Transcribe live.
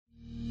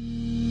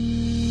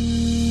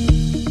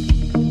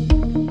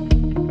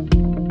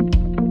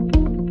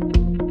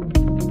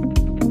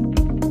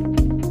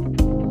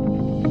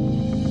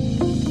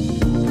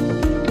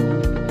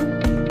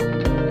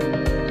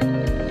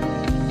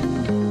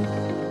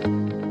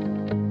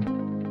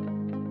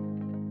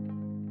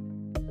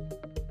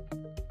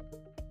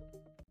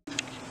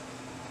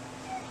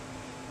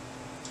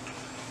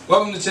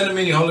Welcome to Tender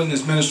Meeting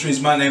Holiness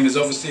Ministries. My name is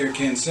Overseer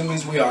Ken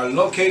Simmons. We are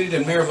located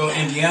in Maryville,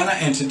 Indiana,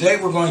 and today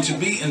we're going to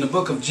be in the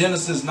book of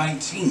Genesis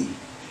 19.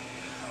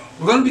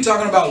 We're going to be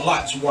talking about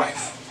Lot's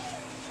wife.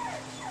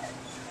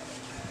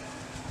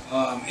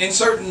 In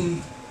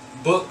certain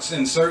books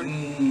and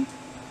certain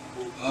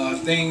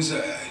things,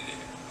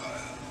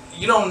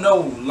 you don't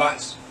know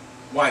Lot's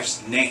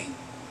wife's name.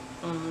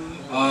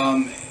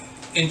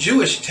 In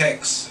Jewish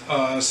texts,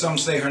 some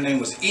say her name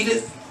was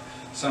Edith,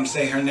 some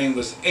say her name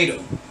was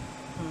Ado.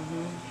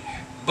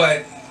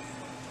 But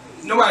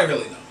nobody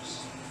really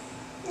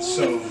knows.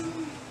 So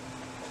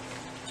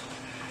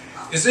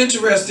it's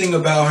interesting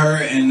about her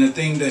and the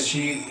thing that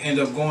she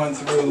ended up going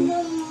through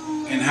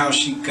and how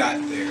she got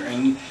there.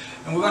 And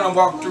we're going to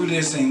walk through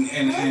this and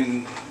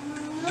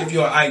give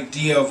you an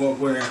idea of what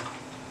we're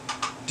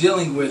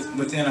dealing with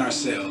within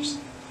ourselves.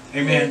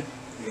 Amen.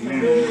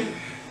 Amen.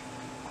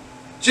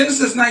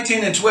 Genesis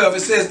 19:12,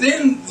 it says,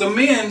 "Then the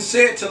men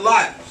said to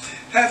Lot,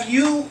 have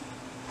you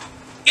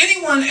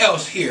anyone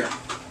else here?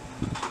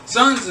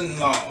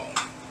 Sons-in-law,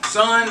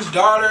 sons,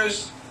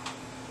 daughters,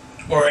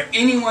 or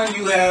anyone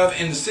you have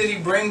in the city,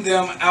 bring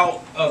them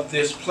out of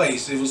this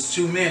place." It was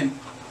two men,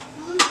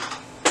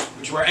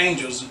 which were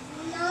angels,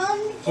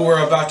 who were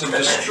about to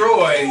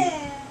destroy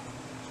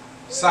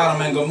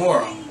Sodom and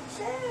Gomorrah.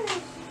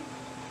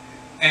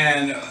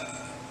 And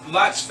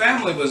Lot's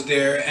family was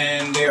there,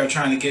 and they are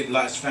trying to get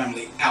Lot's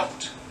family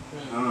out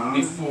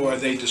before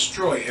they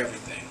destroy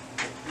everything.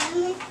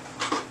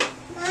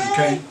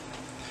 Okay?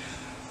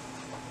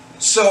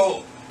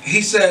 So he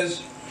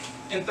says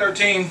in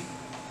 13,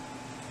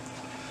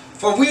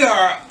 "For we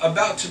are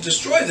about to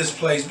destroy this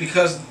place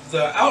because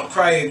the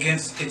outcry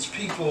against its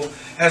people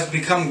has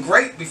become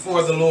great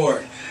before the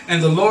Lord,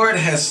 and the Lord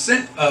has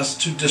sent us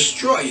to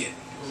destroy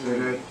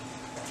it."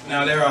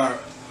 Now there are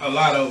a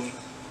lot of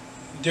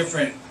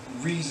different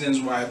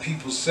reasons why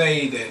people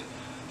say that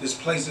this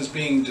place is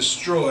being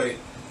destroyed,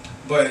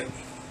 but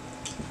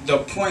the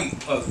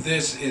point of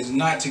this is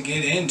not to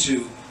get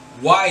into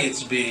why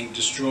it's being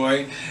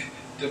destroyed.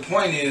 The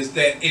point is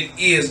that it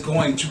is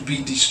going to be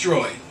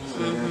destroyed.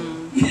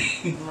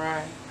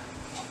 Right.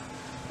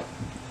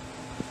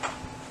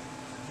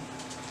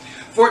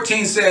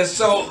 14 says,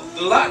 "So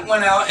Lot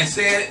went out and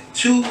said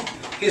to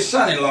his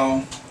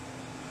son-in-law,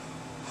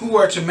 who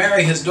were to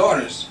marry his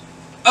daughters,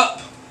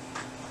 'Up,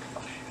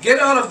 get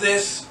out of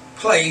this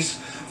place,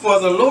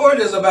 for the Lord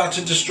is about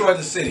to destroy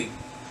the city.'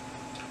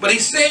 But he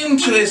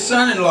seemed to his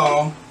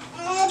son-in-law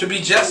to be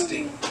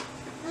jesting."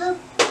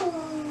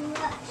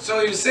 So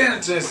he was saying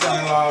it to his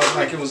son-in-law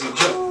like it was a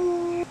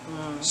joke.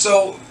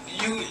 So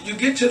you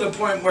get to the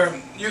point where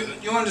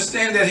you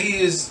understand that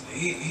he's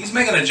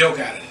making a joke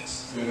out of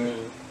this.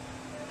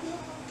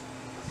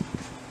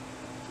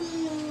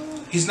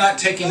 He's not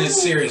taking it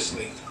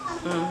seriously.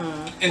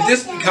 And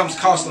this becomes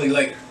costly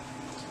later.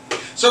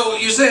 So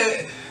you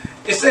said,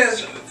 it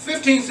says,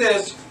 15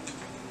 says,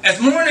 as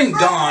morning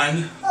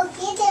dawned,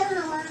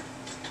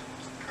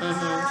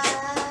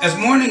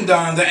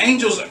 the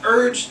angels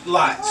urged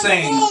Lot,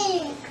 saying,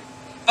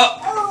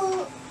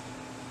 "Up,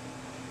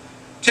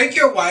 take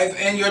your wife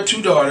and your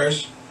two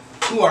daughters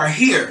who are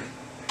here,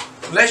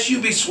 lest you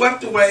be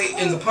swept away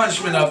in the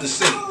punishment of the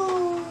city."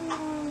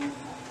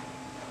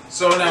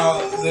 So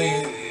now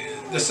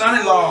the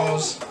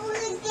son-in-laws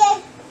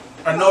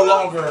are no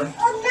longer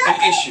an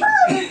issue.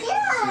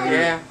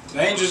 Yeah.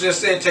 The angels just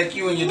said, "Take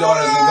you and your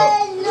daughters and go."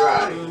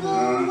 Right.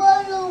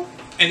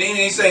 And then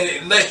he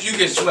said, "Lest you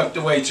get swept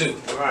away too."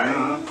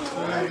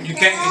 Right. You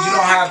can't. You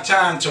don't have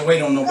time to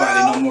wait on nobody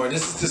no more.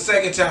 This is the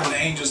second time the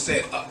angel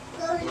said, "Up."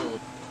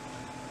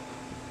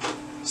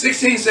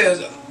 16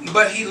 says,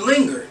 "But he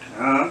lingered."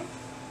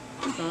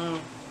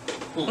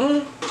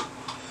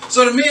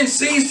 So the men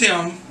seized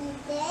him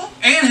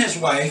and his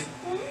wife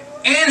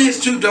and his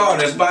two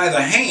daughters by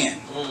the hand,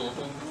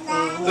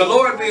 the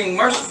Lord being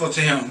merciful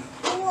to him,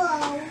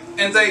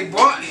 and they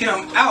brought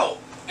him out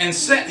and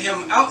set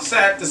him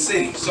outside the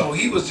city. So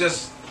he was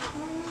just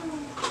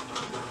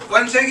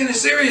wasn't taking it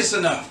serious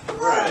enough.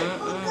 Right.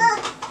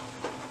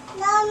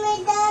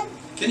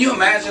 Can you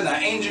imagine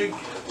an angel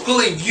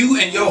pulling you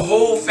and your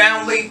whole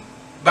family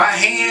by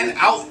hand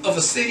out of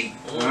a city?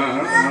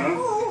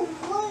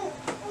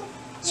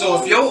 So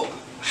if your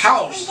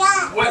house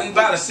wasn't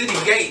by the city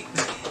gate,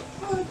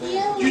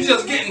 you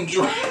just getting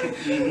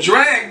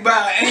dragged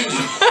by an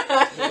angel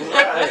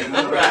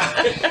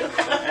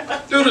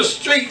through the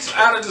streets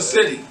out of the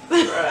city.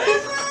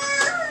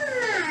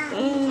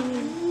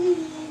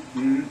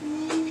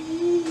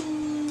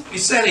 He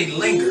said he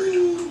lingered,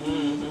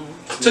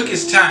 took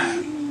his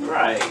time.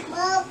 Right.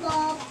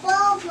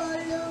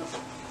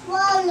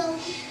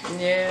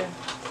 Yeah.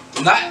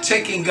 Not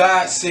taking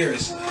God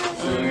seriously.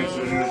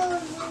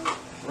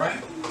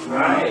 Right?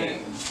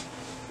 Right.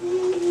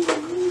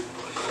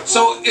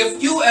 So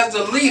if you as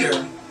the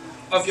leader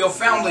of your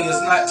family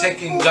is not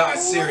taking God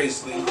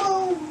seriously,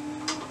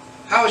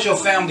 how is your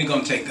family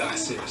going to take God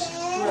seriously?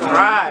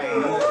 Right.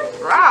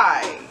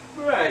 Right.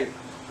 Right.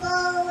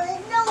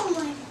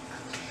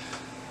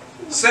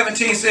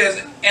 17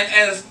 says, "And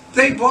as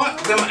they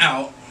brought them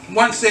out,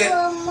 one said,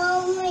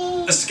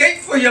 escape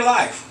for your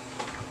life.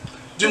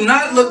 Do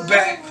not look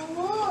back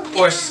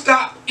or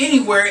stop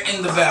anywhere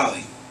in the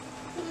valley.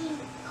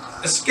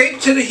 Escape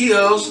to the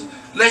hills,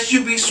 lest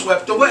you be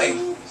swept away.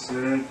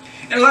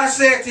 And Lot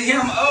said to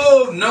him,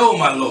 oh no,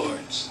 my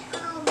lords.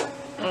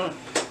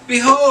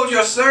 Behold,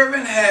 your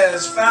servant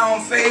has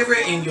found favor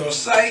in your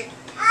sight,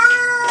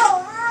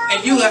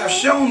 and you have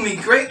shown me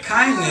great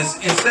kindness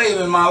in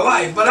saving my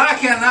life. But I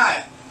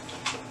cannot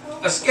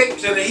escape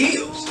to the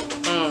hills,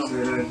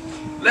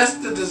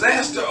 lest the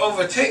disaster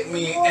overtake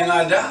me and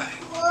I die.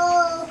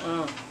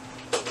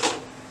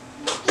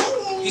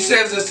 He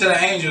says this to the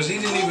angels. He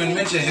didn't even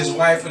mention his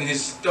wife and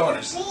his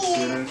daughters.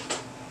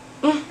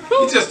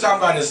 He's just talking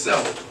about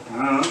himself.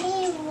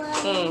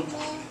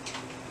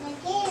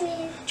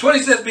 20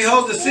 says,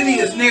 behold, the city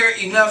is near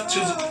enough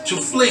to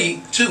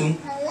flee to,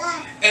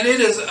 and it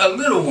is a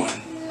little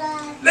one.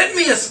 Let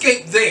me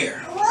escape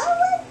there.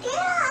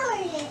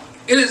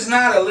 It is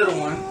not a little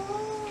one,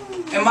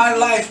 and my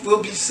life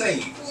will be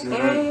saved.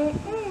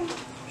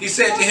 He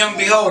said to him,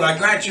 behold, I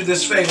grant you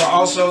this favor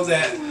also,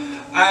 that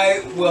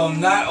I will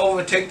not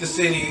overtake the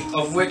city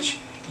of which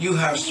you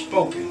have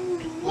spoken.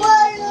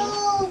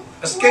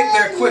 Escape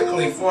there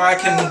quickly, for I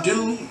can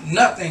do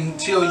nothing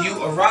till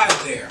you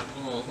arrive there.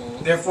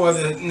 Therefore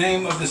the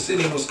name of the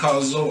city was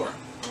called Zor.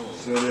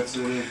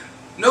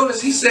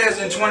 Notice he says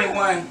in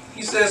 21,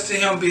 he says to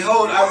him,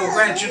 behold, I will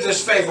grant you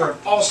this favor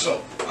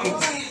also.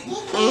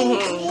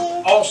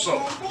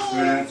 Also.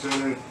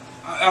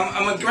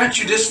 I'm going to grant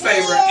you this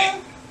favor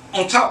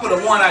on top of the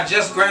one I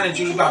just granted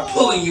you by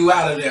pulling you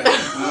out of there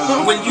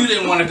when you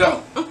didn't want to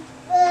go.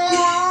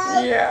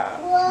 Yeah.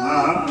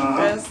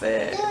 That's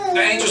it. The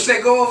angel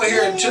said, go over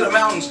here to the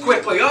mountains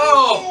quickly.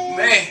 Oh,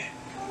 man.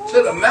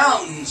 To the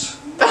mountains.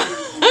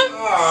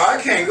 Oh,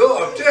 I can't go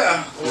up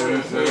there.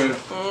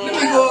 Let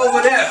me go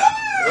over there.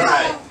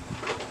 Right.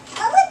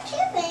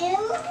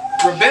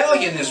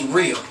 Rebellion is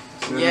real.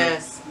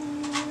 Yes.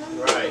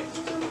 Right.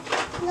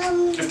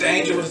 If the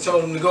angel would have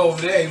told him to go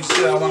over there, he would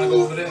say, I want to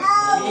go over there.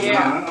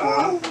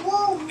 Yeah.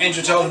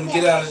 Angel told him to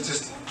get out of the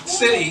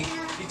city.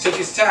 He took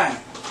his time.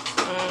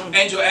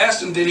 Angel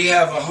asked him, did he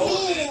have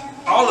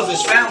all of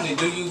his family?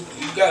 You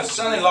got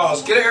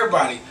son-in-laws? Get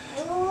everybody.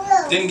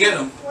 Didn't get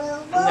them.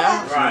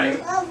 No. Right.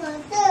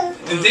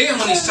 And then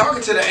when he's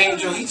talking to the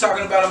angel, he's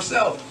talking about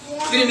himself.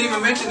 He didn't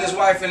even mention his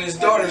wife and his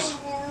daughters.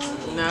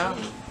 No.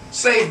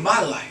 Saved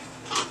my life.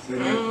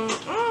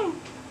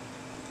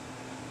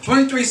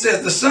 23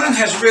 says, the sun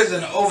has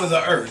risen over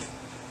the earth.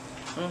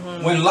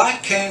 When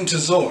Lot came to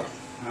Zor.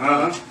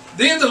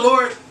 Then the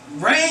Lord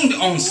rained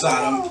on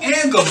Sodom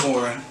and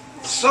Gomorrah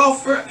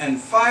sulfur and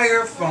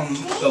fire from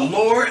the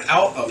Lord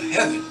out of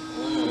heaven.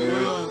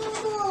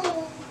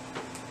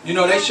 You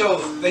know, they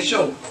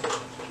show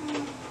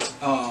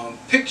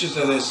pictures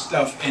of this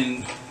stuff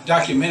in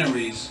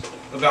documentaries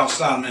about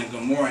Sodom and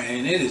Gomorrah,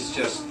 and it is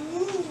just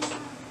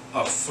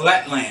a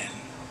flat land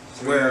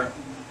where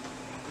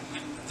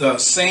the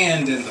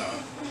sand and the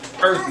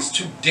earth is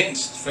too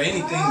dense for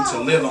anything to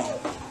live on.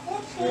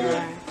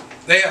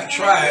 They have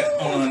tried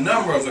on a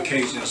number of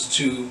occasions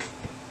to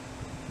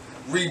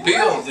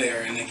rebuild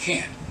there, and they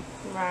can't.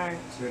 Right.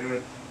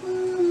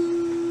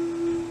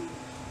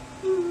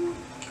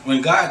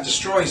 When God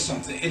destroys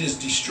something, it is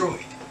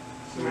destroyed.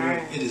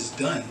 Right. It is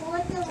done.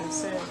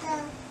 That's it.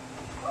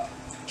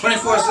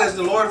 24 says,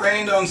 the Lord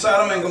rained on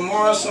Sodom and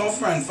Gomorrah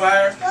sulfur and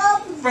fire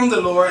from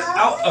the Lord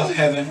out of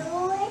heaven.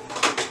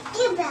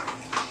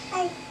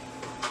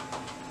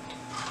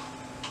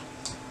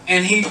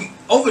 And he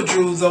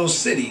overthrew those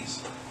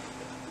cities.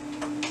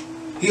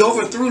 He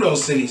overthrew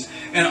those cities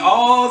and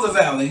all the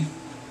valley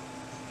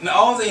and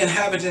all the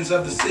inhabitants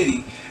of the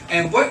city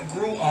and what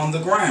grew on the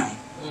ground.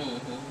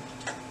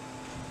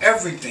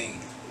 Everything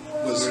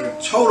was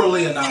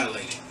totally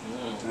annihilated.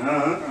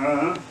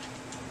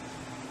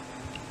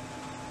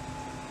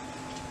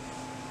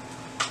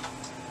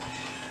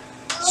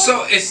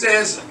 So it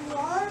says,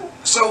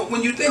 so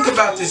when you think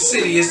about this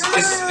city,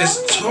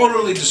 it's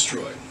totally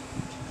destroyed.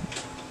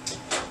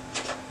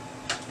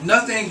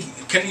 Nothing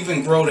can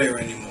even grow there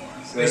anymore.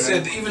 They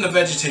said even the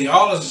vegetation,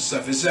 all of the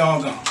stuff, it's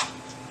all gone.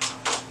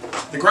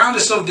 The ground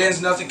is so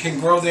dense, nothing can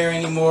grow there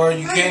anymore.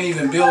 You can't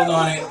even build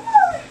on it.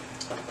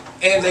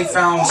 And they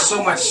found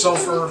so much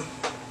sulfur.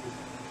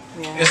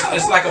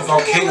 It's like a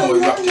volcano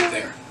erupted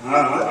there.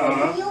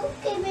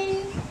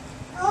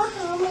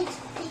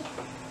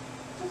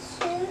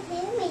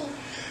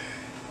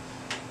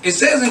 It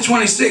says in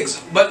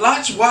 26, but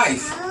Lot's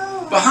wife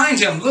behind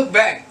him looked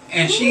back,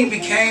 and she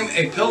became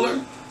a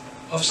pillar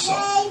of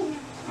salt.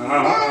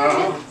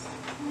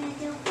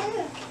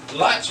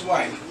 Lot's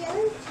wife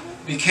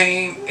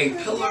became a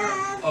pillar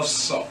of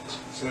salt.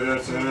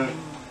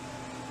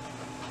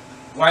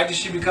 Why did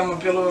she become a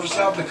pillar of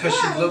salt? Because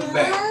she looked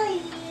back.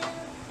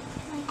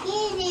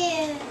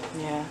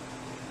 Yeah.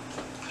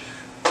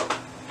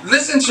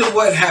 Listen to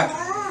what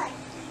happened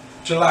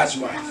to Lot's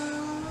wife.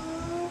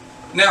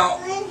 Now,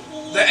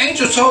 the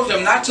angel told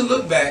them not to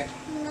look back.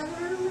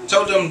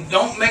 Told them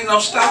don't make no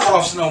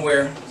stop-offs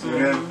nowhere.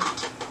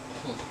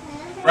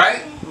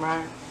 Right?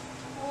 Right.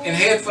 and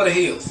head for the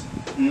hills.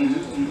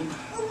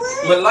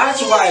 But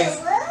Lot's wife,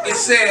 it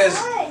says,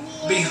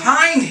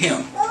 behind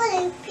him,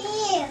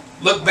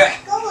 look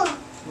back.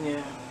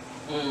 Yeah.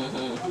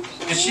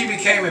 And she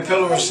became a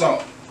pillar of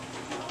salt.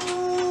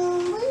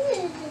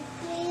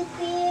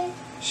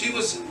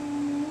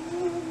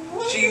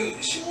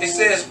 It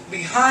says,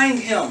 behind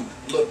him,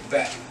 look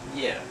back.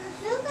 Yeah.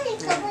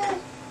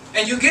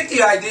 And you get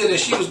the idea that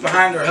she was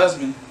behind her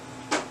husband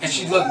and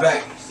she looked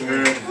back.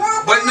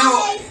 But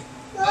no,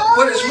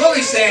 what it's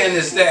really saying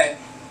is that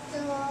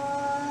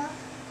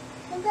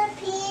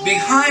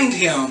behind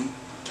him,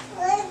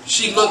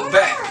 she looked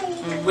back,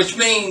 which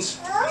means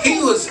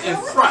he was in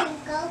front.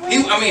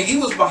 He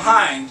was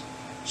behind.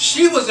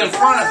 She was in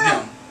front of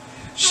him.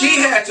 She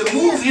had to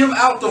move him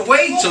out the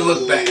way to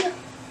look back.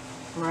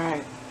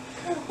 Right.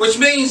 Which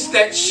means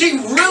that she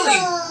really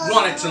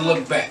wanted to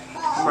look back.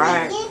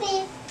 Right.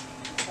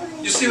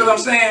 You see what I'm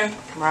saying?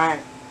 Right.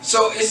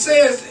 So it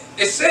says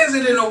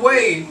it in a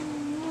way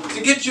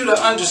to get you to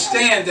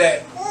understand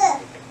that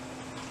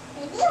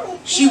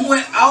she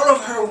went out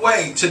of her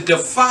way to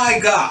defy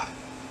God.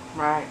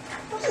 Right.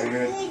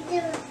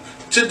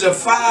 To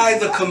defy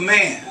the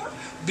command.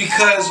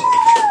 Because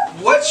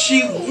what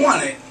she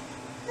wanted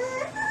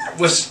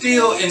was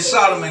still in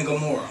Sodom and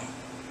Gomorrah.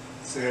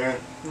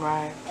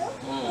 Right.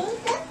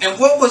 And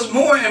what was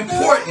more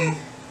important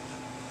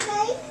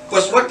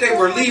was what they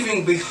were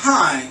leaving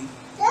behind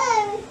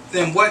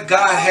than what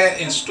God had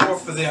in store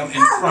for them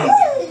in front of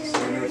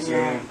them.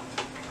 Yeah.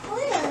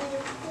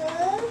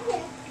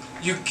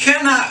 You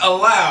cannot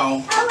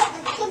allow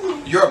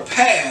your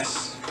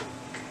past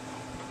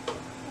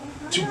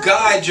to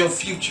guide your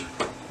future.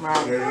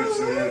 Right.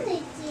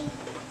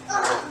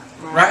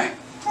 Right?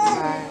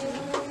 Right.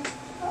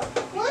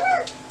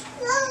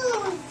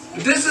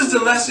 This is the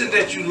lesson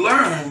that you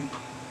learn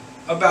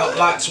about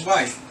Lot's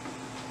wife.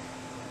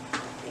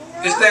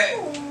 Is that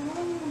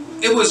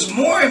it was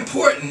more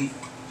important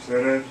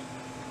for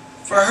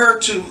her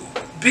to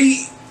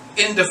be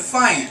in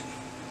defiant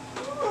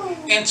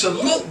and to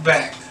look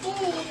back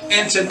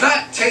and to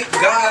not take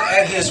God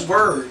at his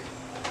word.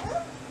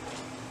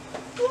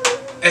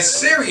 As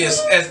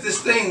serious as this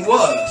thing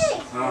was.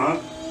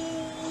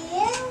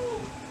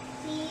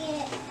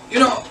 You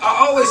know,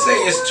 I always say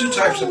it's two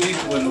types of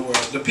people in the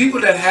world. The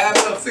people that have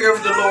the fear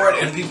of the Lord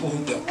and people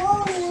who don't.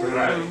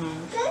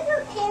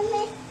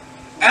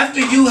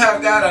 After you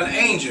have got an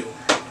angel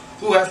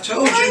who have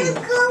told you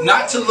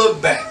not to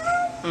look back,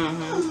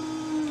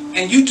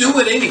 and you do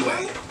it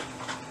anyway,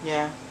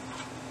 Yeah.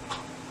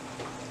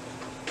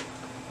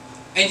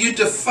 and you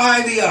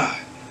defy the odds,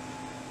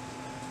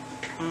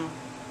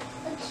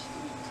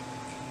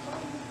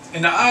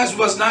 and the odds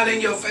was not in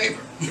your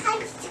favor.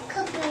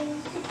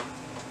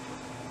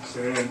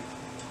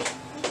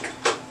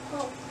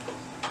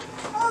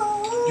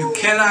 You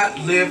cannot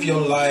live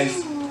your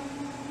life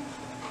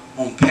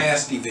on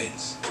past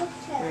events.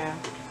 Yeah.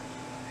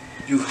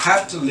 You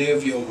have to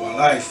live your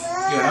life.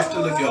 You have to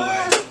live your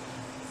life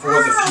for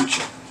the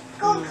future.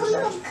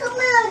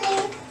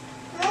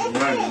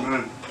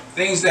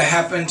 Things that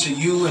happened to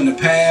you in the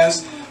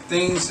past,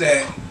 things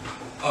that,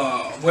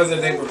 whether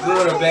they were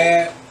good or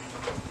bad,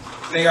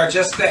 they are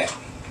just that.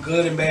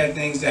 Good and bad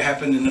things that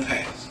happened in the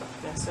past.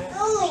 That's it.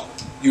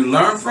 You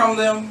learn from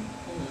them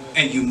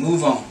and you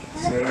move on.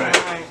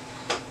 Right.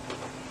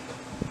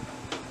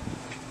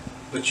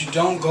 But you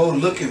don't go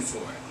looking for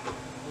it.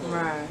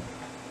 Right.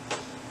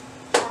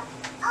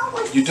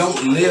 You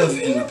don't live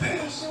in the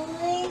past.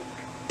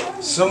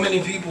 So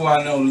many people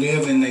I know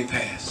live in their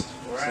past.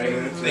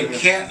 They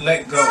can't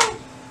let go.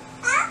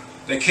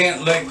 They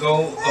can't let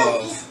go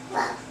of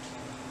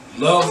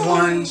loved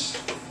ones.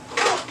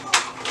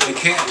 They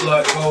can't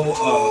let go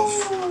of...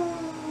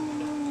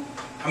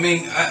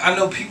 I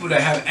know people that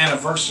have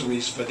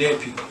anniversaries for dead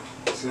people.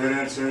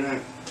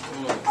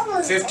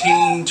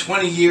 15,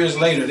 20 years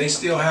later, they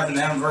still having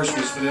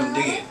anniversaries for them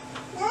dead.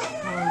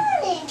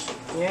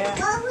 Yeah.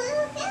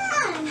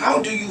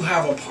 How do you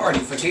have a party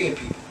for dead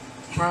people?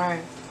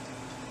 Right.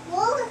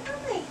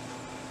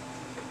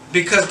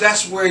 Because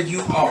that's where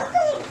you are.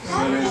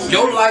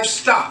 Your life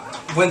stopped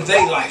when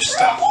their life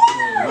stopped.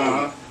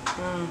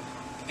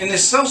 And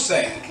it's so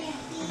sad.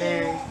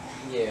 Very.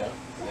 Yeah.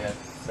 That's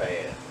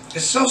sad.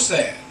 It's so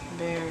sad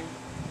Very.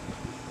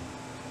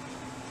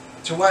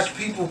 to watch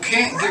people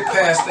can't get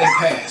past their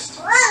past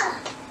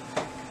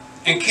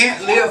and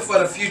can't live for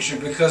the future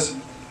because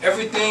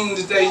everything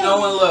that they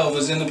know and love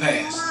is in the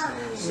past.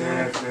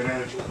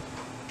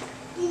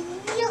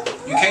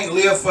 You can't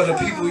live for the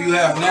people you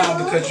have now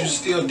because you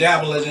still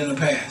dabble it in the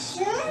past.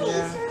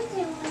 Yeah.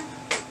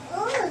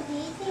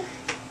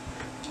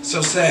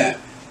 So sad.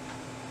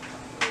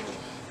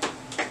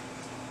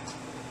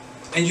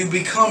 And you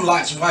become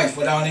Lot's wife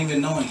without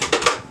even knowing it.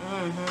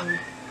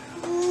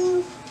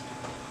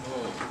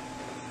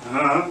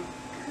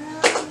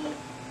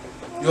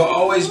 You'll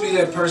always be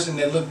that person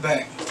that look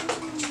back.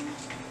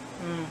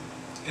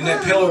 And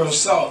that pillar of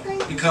salt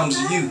becomes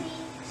you.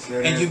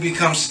 And you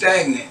become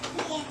stagnant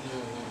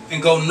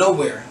and go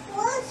nowhere.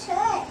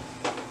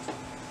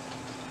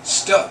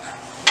 Stuck,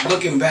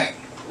 looking back.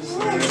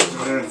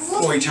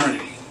 for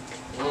eternity.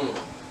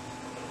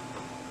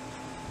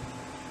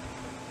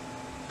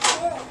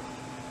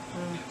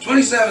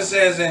 27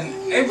 says, and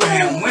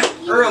Abraham went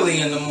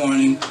early in the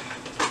morning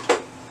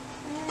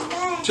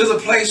to the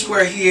place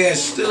where he had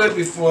stood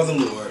before the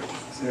Lord.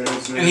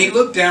 And he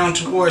looked down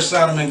towards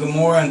Sodom and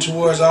Gomorrah and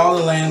towards all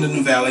the land in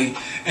the valley.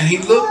 And he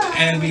looked,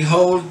 and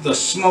behold, the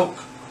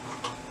smoke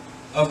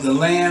of the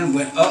land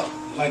went up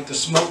like the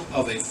smoke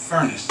of a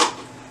furnace.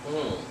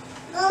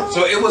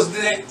 So it was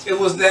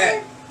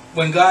that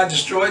when God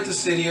destroyed the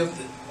city of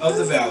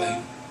the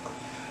valley,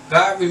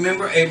 God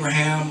remembered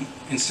Abraham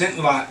and sent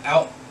Lot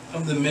out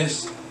of the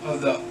midst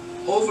of the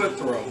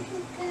overthrow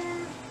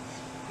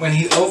when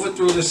he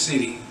overthrew the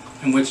city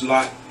in which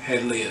Lot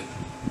had lived.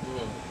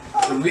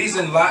 The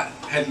reason Lot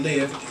had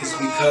lived is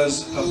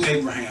because of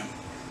Abraham.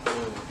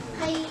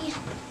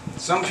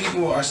 Some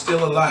people are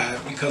still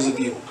alive because of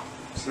you.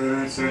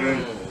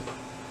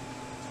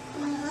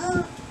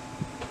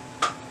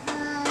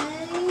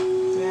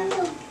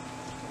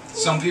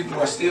 Some people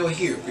are still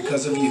here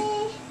because of you.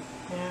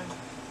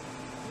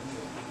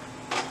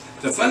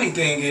 The funny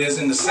thing is,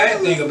 and the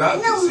sad thing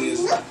about this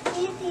is,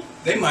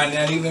 they might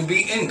not even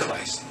be in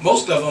Christ.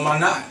 Most of them are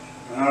not.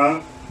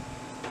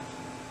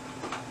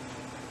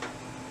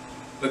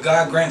 But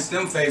God grants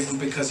them favor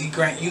because He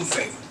grants you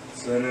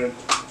favor.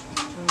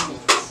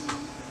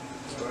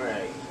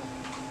 Right.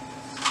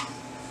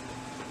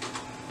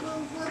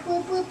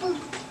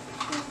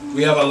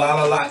 We have a lot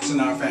of lots in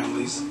our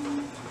families.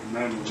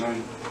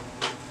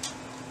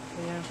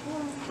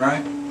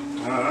 Right?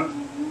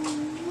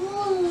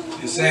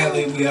 And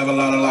sadly, we have a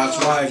lot of Lot's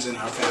wives in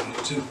our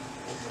family too.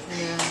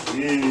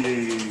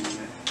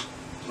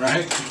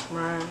 Right?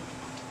 Right.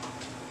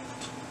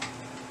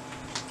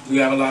 We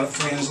have a lot of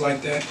friends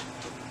like that.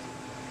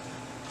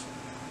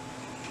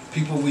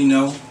 People we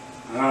know.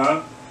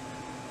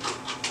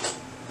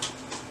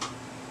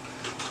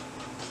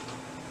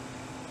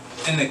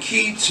 And the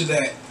key to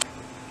that,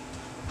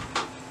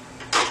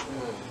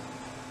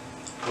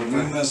 we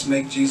must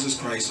make Jesus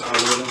Christ our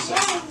Lord and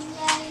Savior.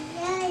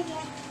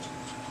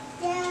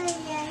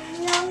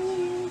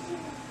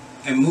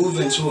 And move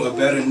into a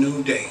better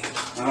new day.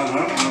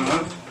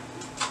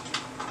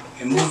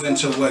 And move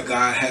into what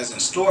God has in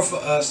store for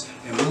us,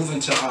 and move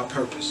into our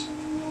purpose.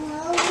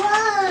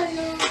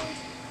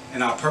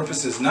 And our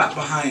purpose is not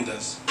behind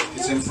us,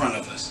 it's in front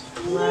of us.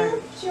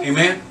 Right.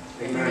 Amen?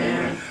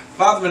 Amen.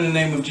 Father, in the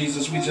name of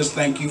Jesus, we just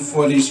thank you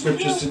for these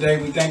scriptures today.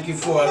 We thank you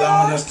for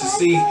allowing us to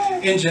see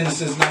in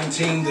Genesis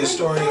 19 the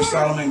story of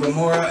Sodom and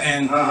Gomorrah,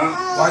 and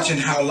watching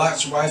how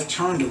Lot's wife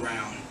turned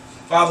around.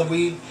 Father,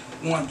 we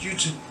want you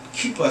to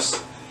keep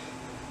us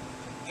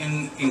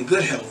in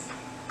good health.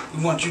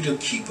 We want you to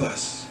keep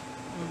us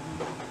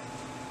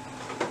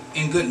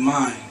in good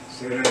mind.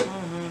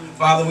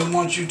 Father, we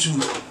want you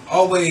to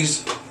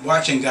always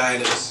watch and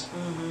guide us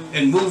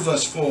and move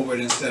us forward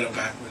instead of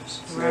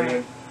backwards.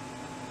 Right.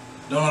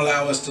 Don't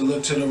allow us to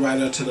look to the right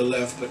or to the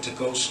left, but to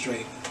go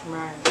straight.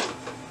 Right.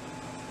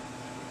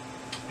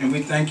 And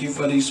we thank you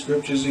for these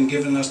scriptures and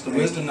giving us the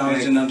wisdom,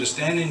 knowledge, and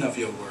understanding of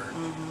your word.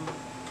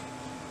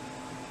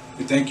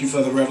 We thank you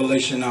for the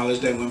revelation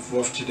knowledge that went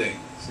forth today.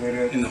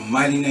 In the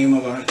mighty name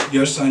of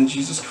your Son,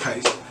 Jesus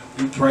Christ,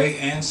 we pray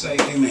and say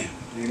amen.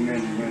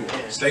 Amen.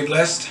 Stay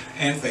blessed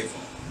and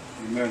faithful.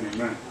 Amen.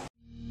 Amen.